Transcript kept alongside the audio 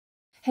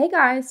Hey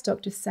guys,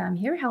 Dr. Sam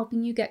here,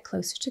 helping you get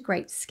closer to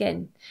great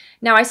skin.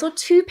 Now, I saw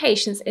two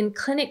patients in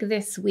clinic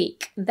this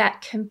week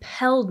that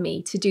compelled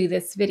me to do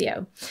this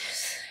video.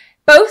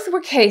 Both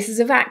were cases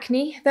of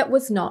acne that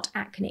was not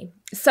acne.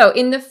 So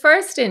in the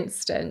first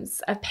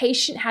instance, a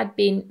patient had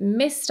been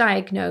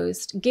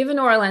misdiagnosed, given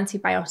oral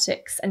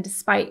antibiotics, and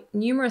despite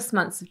numerous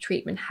months of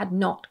treatment had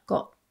not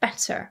got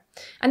better.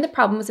 And the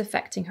problem was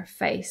affecting her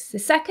face. The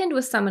second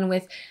was someone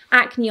with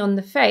acne on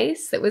the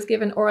face that was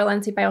given oral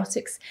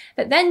antibiotics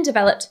that then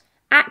developed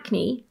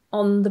acne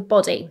on the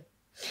body.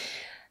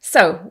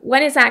 So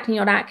when is acne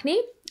not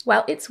acne?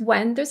 Well, it's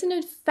when there's an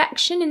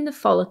infection in the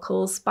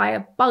follicles by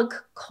a bug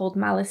called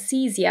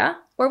Malassezia,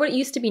 or what it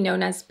used to be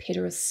known as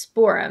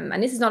Pityrosporum.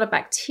 And this is not a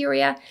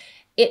bacteria,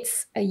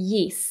 it's a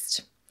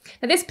yeast.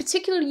 Now, this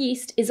particular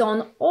yeast is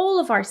on all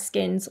of our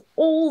skins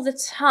all the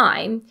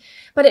time,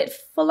 but it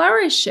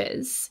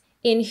flourishes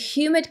in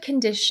humid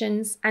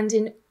conditions and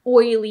in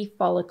oily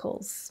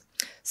follicles.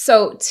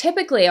 So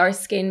typically our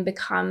skin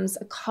becomes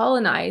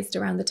colonized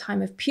around the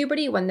time of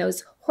puberty when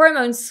those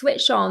hormones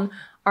switch on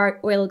our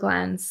oil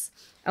glands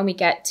and we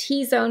get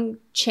T-zone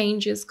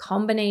changes,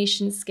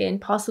 combination skin,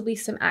 possibly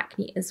some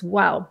acne as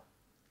well.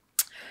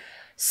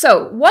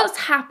 So what's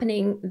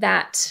happening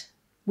that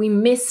we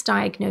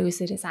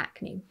misdiagnose it as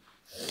acne?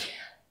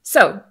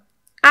 So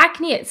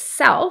acne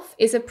itself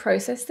is a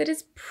process that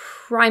is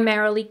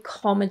primarily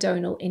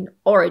comedonal in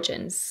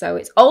origin. So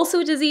it's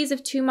also a disease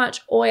of too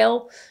much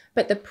oil,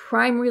 but the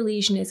primary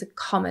lesion is a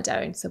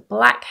comedone, so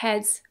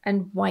blackheads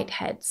and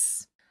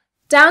whiteheads.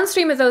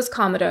 Downstream of those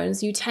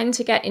comedones, you tend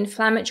to get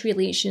inflammatory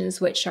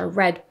lesions, which are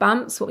red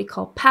bumps, what we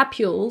call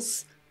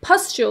papules,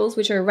 pustules,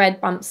 which are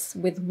red bumps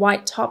with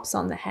white tops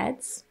on the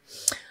heads,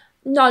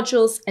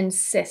 nodules and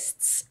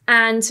cysts.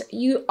 And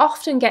you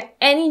often get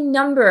any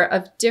number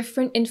of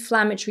different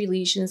inflammatory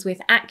lesions with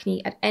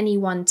acne at any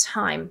one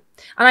time.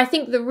 And I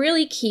think the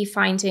really key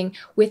finding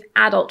with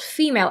adult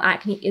female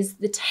acne is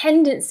the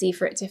tendency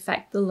for it to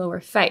affect the lower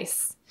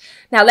face.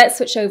 Now let's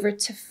switch over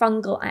to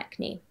fungal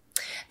acne.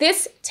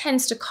 This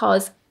tends to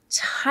cause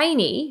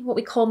tiny, what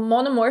we call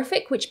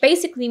monomorphic, which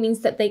basically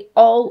means that they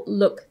all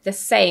look the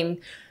same.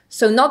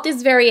 So not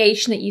this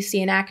variation that you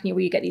see in acne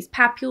where you get these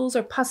papules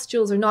or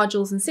pustules or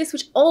nodules and cysts,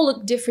 which all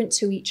look different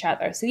to each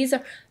other. So these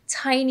are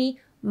tiny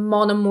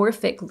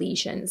monomorphic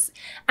lesions.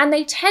 And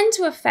they tend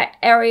to affect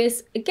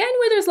areas, again,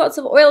 where there's lots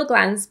of oil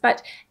glands.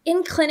 But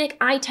in clinic,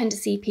 I tend to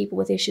see people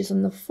with issues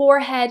on the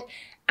forehead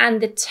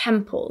and the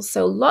temples.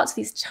 So lots of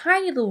these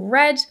tiny little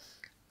red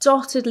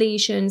dotted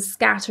lesions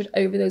scattered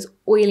over those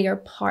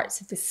oilier parts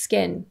of the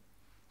skin.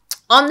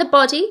 On the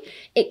body,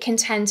 it can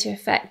tend to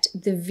affect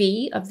the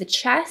V of the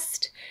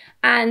chest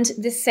and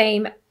the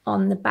same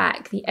on the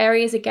back, the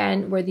areas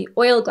again where the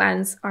oil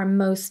glands are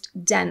most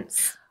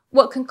dense.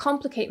 What can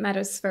complicate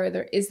matters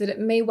further is that it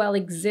may well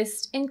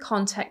exist in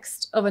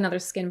context of another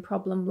skin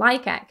problem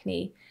like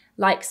acne,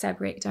 like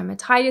seborrheic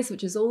dermatitis,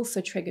 which is also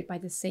triggered by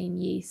the same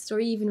yeast, or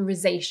even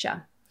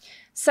rosacea.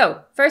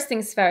 So first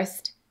things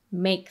first,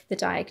 make the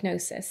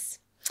diagnosis.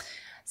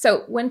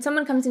 So when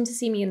someone comes in to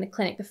see me in the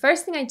clinic, the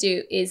first thing I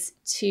do is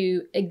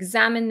to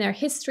examine their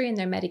history and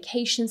their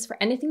medications for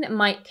anything that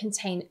might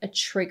contain a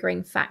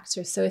triggering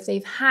factor. So if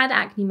they've had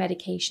acne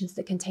medications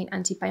that contain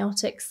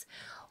antibiotics,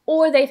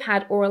 or they've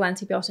had oral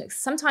antibiotics,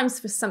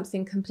 sometimes for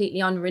something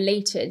completely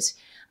unrelated,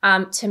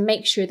 to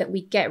make sure that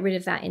we get rid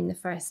of that in the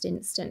first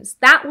instance.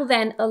 That will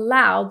then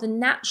allow the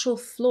natural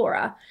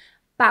flora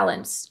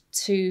balance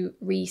to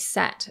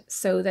reset,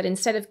 so that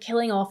instead of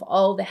killing off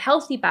all the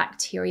healthy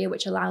bacteria,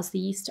 which allows the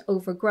yeast to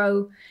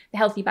overgrow, the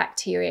healthy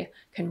bacteria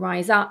can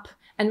rise up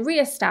and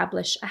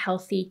reestablish a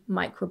healthy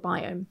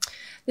microbiome.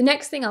 The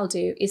next thing I'll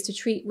do is to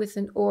treat with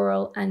an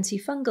oral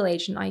antifungal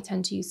agent. I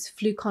tend to use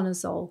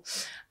fluconazole.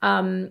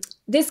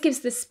 This gives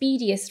the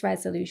speediest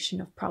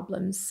resolution of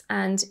problems.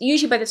 And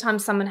usually by the time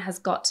someone has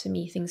got to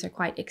me, things are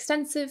quite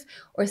extensive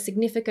or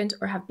significant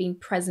or have been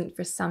present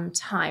for some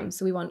time.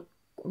 So we want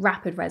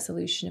rapid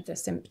resolution of their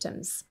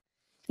symptoms.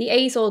 The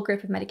azole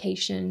group of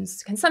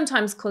medications can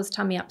sometimes cause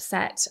tummy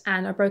upset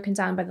and are broken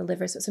down by the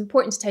liver, so it's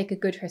important to take a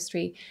good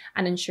history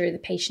and ensure the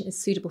patient is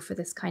suitable for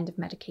this kind of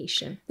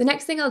medication. The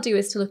next thing I'll do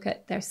is to look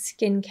at their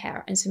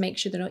skincare and to make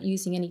sure they're not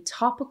using any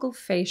topical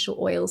facial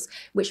oils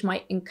which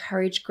might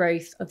encourage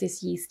growth of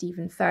this yeast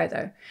even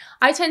further.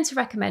 I tend to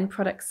recommend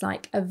products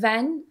like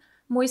Aven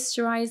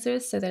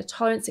moisturizers, so their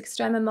Tolerance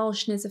Extreme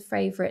Emulsion is a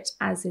favorite,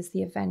 as is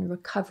the Aven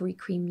Recovery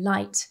Cream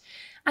Light,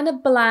 and a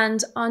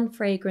bland,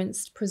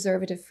 unfragranced,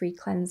 preservative-free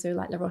cleanser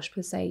like La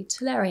Roche-Posay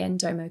Toleriane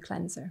Dermo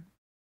Cleanser.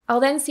 I'll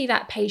then see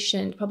that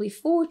patient probably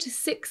 4 to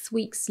 6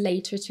 weeks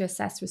later to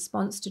assess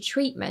response to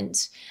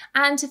treatment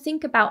and to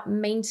think about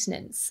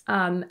maintenance.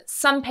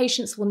 Some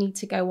patients will need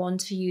to go on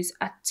to use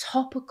a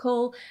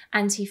topical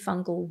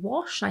antifungal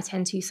wash. I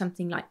tend to use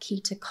something like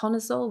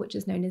ketoconazole, which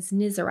is known as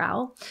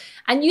Nizoral,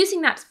 and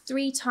using that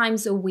 3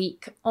 times a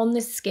week on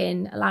the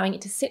skin, allowing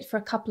it to sit for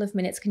a couple of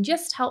minutes, can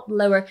just help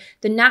lower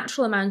the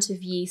natural amount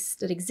of yeast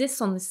that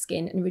exists on the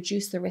skin and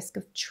reduce the risk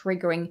of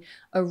triggering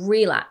a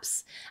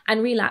relapse.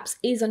 And relapse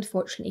is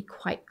unfortunately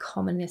quite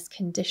common in this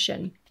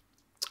condition.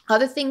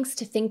 Other things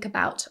to think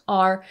about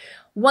are,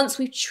 once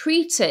we've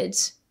treated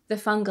the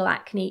fungal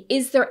acne,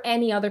 is there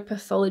any other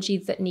pathology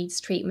that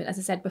needs treatment? As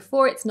I said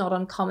before, it's not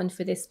uncommon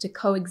for this to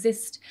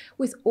coexist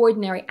with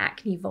ordinary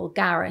acne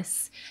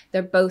vulgaris.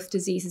 They're both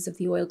diseases of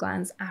the oil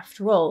glands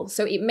after all.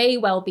 So it may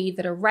well be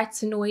that a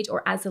retinoid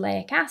or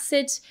azelaic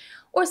acid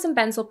or some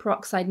benzoyl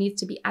peroxide needs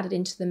to be added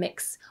into the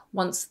mix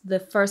once the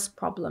first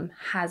problem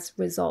has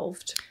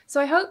resolved.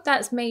 So I hope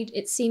that's made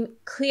it seem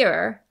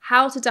clearer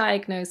how to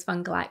diagnose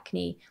fungal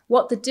acne,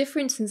 what the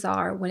differences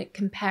are when it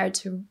compared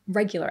to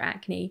regular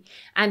acne,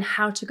 and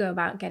how to go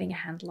about getting a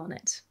handle on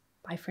it.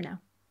 Bye for now.